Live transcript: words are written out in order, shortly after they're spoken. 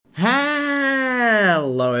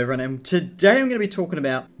Hello everyone, and today I'm going to be talking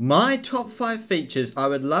about my top 5 features I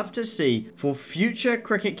would love to see for future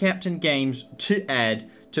Cricket Captain games to add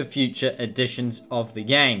to future editions of the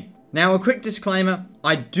game. Now, a quick disclaimer,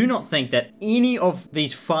 I do not think that any of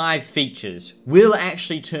these 5 features will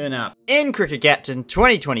actually turn up in Cricket Captain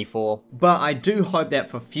 2024, but I do hope that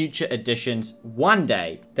for future editions one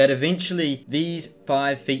day, that eventually these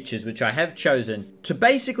 5 features which I have chosen to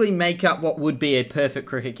basically make up what would be a perfect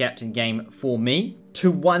Cricket Captain game for me, to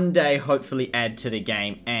one day hopefully add to the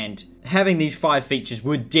game, and having these 5 features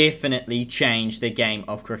would definitely change the game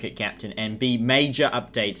of Cricket Captain and be major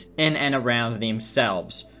updates in and around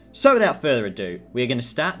themselves. So without further ado, we're going to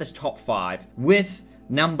start this top 5 with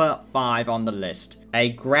number 5 on the list,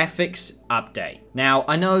 a graphics update. Now,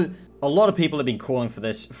 I know a lot of people have been calling for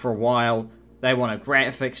this for a while. They want a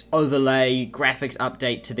graphics overlay, graphics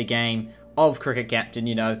update to the game of Cricket Captain.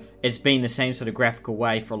 You know, it's been the same sort of graphical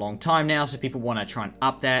way for a long time now, so people want to try and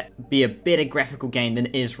up that, be a better graphical game than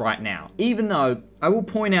it is right now. Even though, I will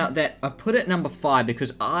point out that I've put it at number 5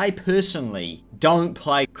 because I personally don't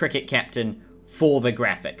play Cricket Captain for the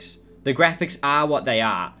graphics. The graphics are what they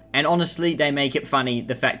are, and honestly they make it funny,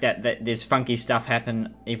 the fact that there's funky stuff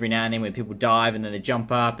happen every now and then where people dive and then they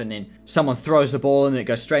jump up and then someone throws the ball and it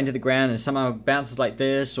goes straight into the ground and somehow bounces like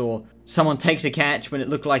this, or someone takes a catch when it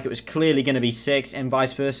looked like it was clearly going to be 6, and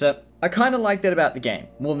vice versa. I kind of like that about the game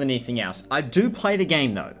more than anything else. I do play the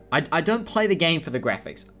game though. I don't play the game for the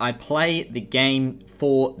graphics. I play the game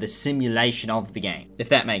for the simulation of the game, if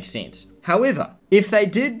that makes sense. However, if they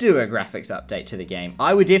did do a graphics update to the game,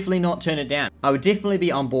 I would definitely not turn it down. I would definitely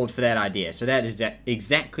be on board for that idea. So that is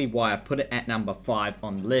exactly why I put it at number 5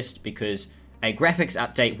 on the list, because a graphics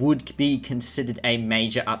update would be considered a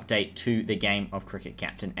major update to the game of Cricket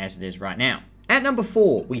Captain as it is right now. At number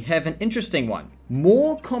 4, we have an interesting one.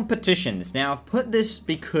 More competitions. Now, I've put this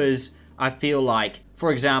because I feel like,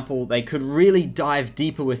 for example, they could really dive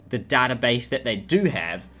deeper with the database that they do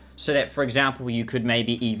have, so that, for example, you could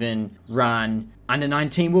maybe even run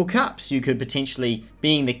under-19 World Cups. You could potentially,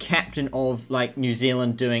 being the captain of, like, New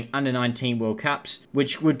Zealand doing under-19 World Cups,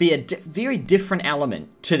 which would be a very different element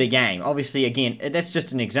to the game. Obviously, again, that's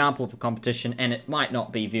just an example of a competition, and it might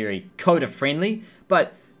not be very coder-friendly,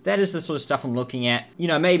 but that is the sort of stuff I'm looking at. You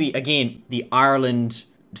know, maybe, again, the Ireland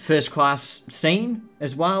first-class scene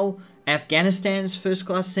as well. Afghanistan's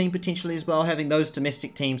first-class scene potentially as well, having those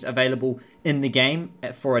domestic teams available in the game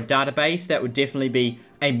for a database. That would definitely be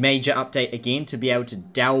a major update again, to be able to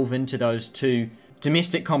delve into those 2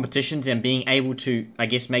 domestic competitions and being able to, I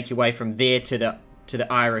guess, make your way from there to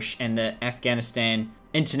the Irish and the Afghanistan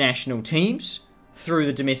international teams through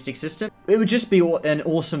the domestic system. It would just be an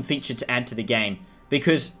awesome feature to add to the game,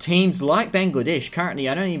 because teams like Bangladesh, currently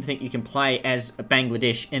I don't even think you can play as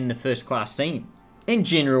Bangladesh in the first-class scene. In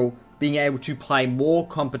general, being able to play more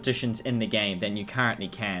competitions in the game than you currently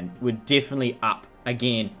can would definitely up,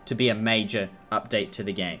 again, to be a major update to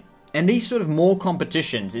the game. And these sort of more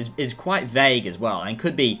competitions is quite vague as well, and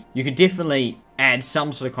could be, you could definitely add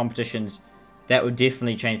some sort of competitions that would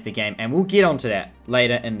definitely change the game, and we'll get onto that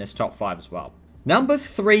later in this top 5 as well. Number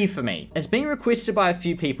 3 for me, it's been requested by a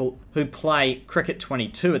few people who play Cricket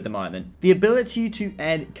 22 at the moment, the ability to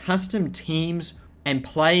add custom teams and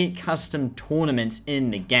play custom tournaments in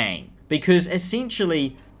the game. Because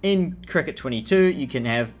essentially in Cricket 22 you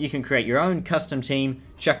can create your own custom team,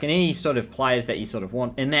 chuck in any sort of players that you sort of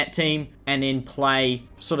want in that team, and then play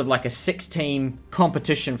sort of like a 6-team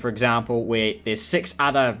competition, for example, where there's 6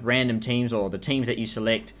 other random teams or the teams that you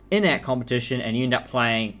select in that competition, and you end up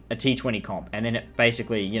playing a T20 comp, and then it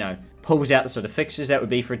basically, you know, pulls out the sort of fixtures that would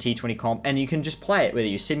be for a T20 comp, and you can just play it, whether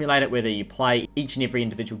you simulate it, whether you play each and every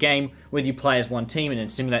individual game, whether you play as one team and then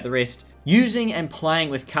simulate the rest. Using and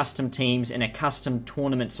playing with custom teams in a custom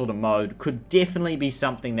tournament sort of mode could definitely be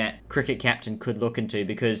something that Cricket Captain could look into,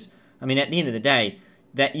 because, I mean, at the end of the day,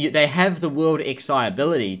 they have the World XI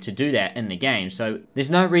ability to do that in the game, so there's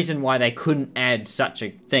no reason why they couldn't add such a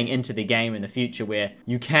thing into the game in the future, where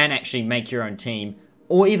you can actually make your own team,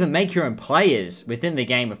 or even make your own players within the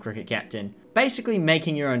game of Cricket Captain. Basically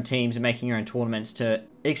making your own teams and making your own tournaments to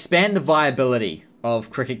expand the viability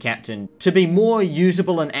of Cricket Captain to be more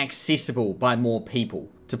usable and accessible by more people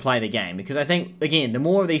to play the game. Because I think, again, the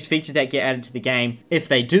more of these features that get added to the game, if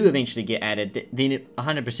they do eventually get added, then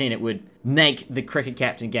 100% it would make the Cricket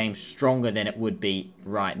Captain game stronger than it would be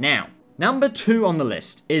right now. Number 2 on the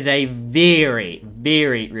list is a very,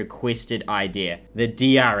 very requested idea, the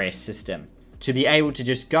DRS system. To be able to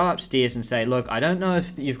just go upstairs and say, look, I don't know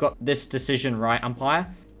if you've got this decision right,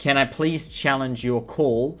 umpire. Can I please challenge your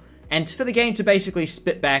call? And for the game to basically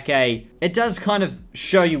spit back it does kind of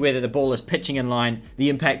show you whether the ball is pitching in line, the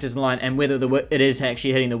impact is in line, and whether it is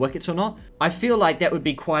actually hitting the wickets or not. I feel like that would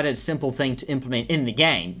be quite a simple thing to implement in the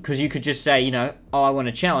game, because you could just say, you know, oh, I want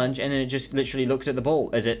a challenge, and then it just literally looks at the ball.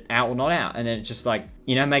 Is it out or not out? And then it just like,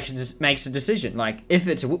 you know, makes a decision. Like, if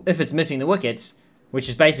it's missing the wickets, which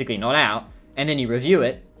is basically not out, and then you review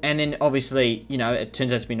it, and then obviously, you know, it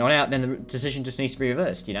turns out to be not out, then the decision just needs to be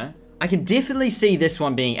reversed, you know? I can definitely see this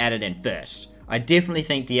one being added in first. I definitely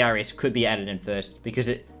think DRS could be added in first, because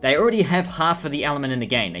they already have half of the element in the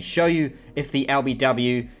game. They show you if the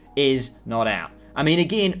LBW is not out. I mean,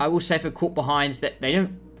 again, I will say for caught behinds that they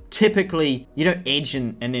don't typically, you don't edge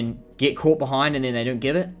and then get caught behind and then they don't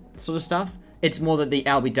give it, sort of stuff. It's more that the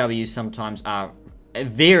LBWs sometimes are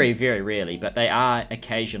very, very rarely, but they are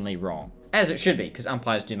occasionally wrong. As it should be, because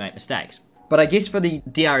umpires do make mistakes. But I guess for the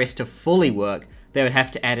DRS to fully work, they would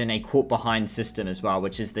have to add in a caught behind system as well,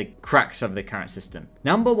 which is the crux of the current system.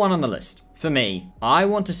 Number 1 on the list, for me, I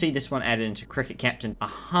want to see this one added into Cricket Captain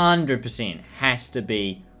 100%, has to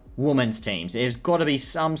be women's teams. There's got to be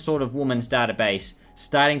some sort of women's database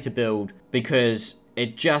starting to build, because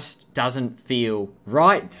it just doesn't feel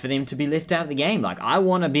right for them to be left out of the game. Like, I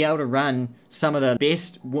want to be able to run some of the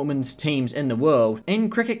best women's teams in the world in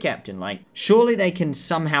Cricket Captain. Like, surely they can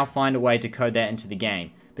somehow find a way to code that into the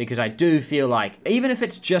game, because I do feel like, even if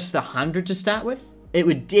it's just the 100 to start with, it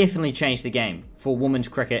would definitely change the game for women's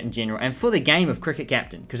cricket in general, and for the game of Cricket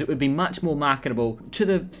Captain, because it would be much more marketable to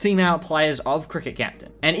the female players of Cricket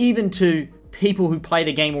Captain, and even to people who play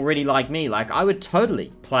the game already like me. Like, I would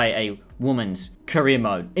totally play a women's career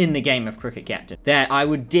mode in the game of Cricket Captain. That I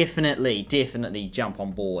would definitely jump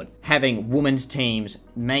on board, having women's teams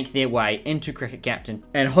make their way into Cricket Captain,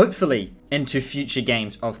 and hopefully into future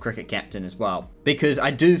games of Cricket Captain as well. Because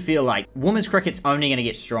I do feel like women's cricket's only going to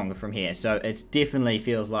get stronger from here, so it definitely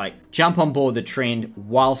feels like jump on board the trend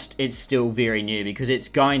whilst it's still very new, because it's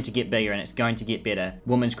going to get bigger and it's going to get better.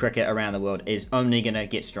 Women's cricket around the world is only going to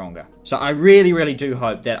get stronger. So I really do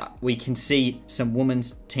hope that we can see some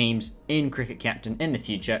women's teams in Cricket Captain in the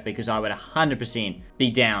future, because I would 100% be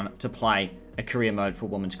down to play a career mode for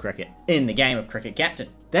women's cricket in the game of Cricket Captain.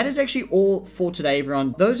 That is actually all for today,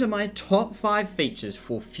 everyone. Those are my top 5 features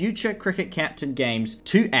for future Cricket Captain games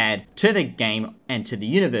to add to the game and to the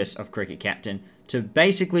universe of Cricket Captain, to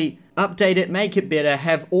basically update it, make it better,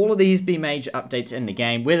 have all of these be major updates in the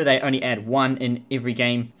game, whether they only add one in every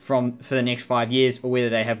game for the next 5 years, or whether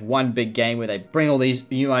they have one big game where they bring all these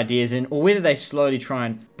new ideas in, or whether they slowly try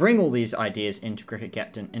and bring all these ideas into Cricket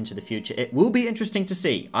Captain into the future. It will be interesting to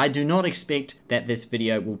see. I do not expect that this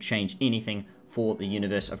video will change anything for the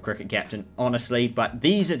universe of Cricket Captain, honestly, but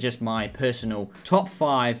these are just my personal top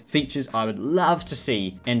 5 features I would love to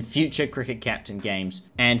see in future Cricket Captain games.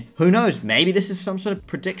 And who knows, maybe this is some sort of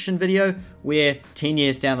prediction video where 10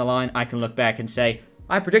 years down the line I can look back and say,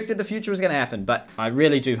 I predicted the future was going to happen. But I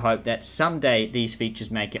really do hope that someday these features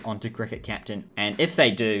make it onto Cricket Captain, and if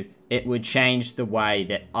they do, it would change the way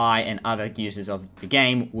that I and other users of the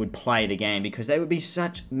game would play the game, because they would be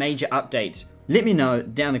such major updates. Let me know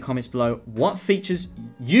down in the comments below what features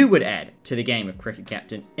you would add to the game of Cricket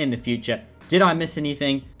Captain in the future. Did I miss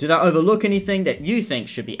anything? Did I overlook anything that you think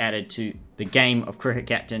should be added to the game of Cricket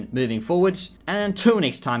Captain moving forwards? And until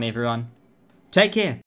next time, everyone, take care.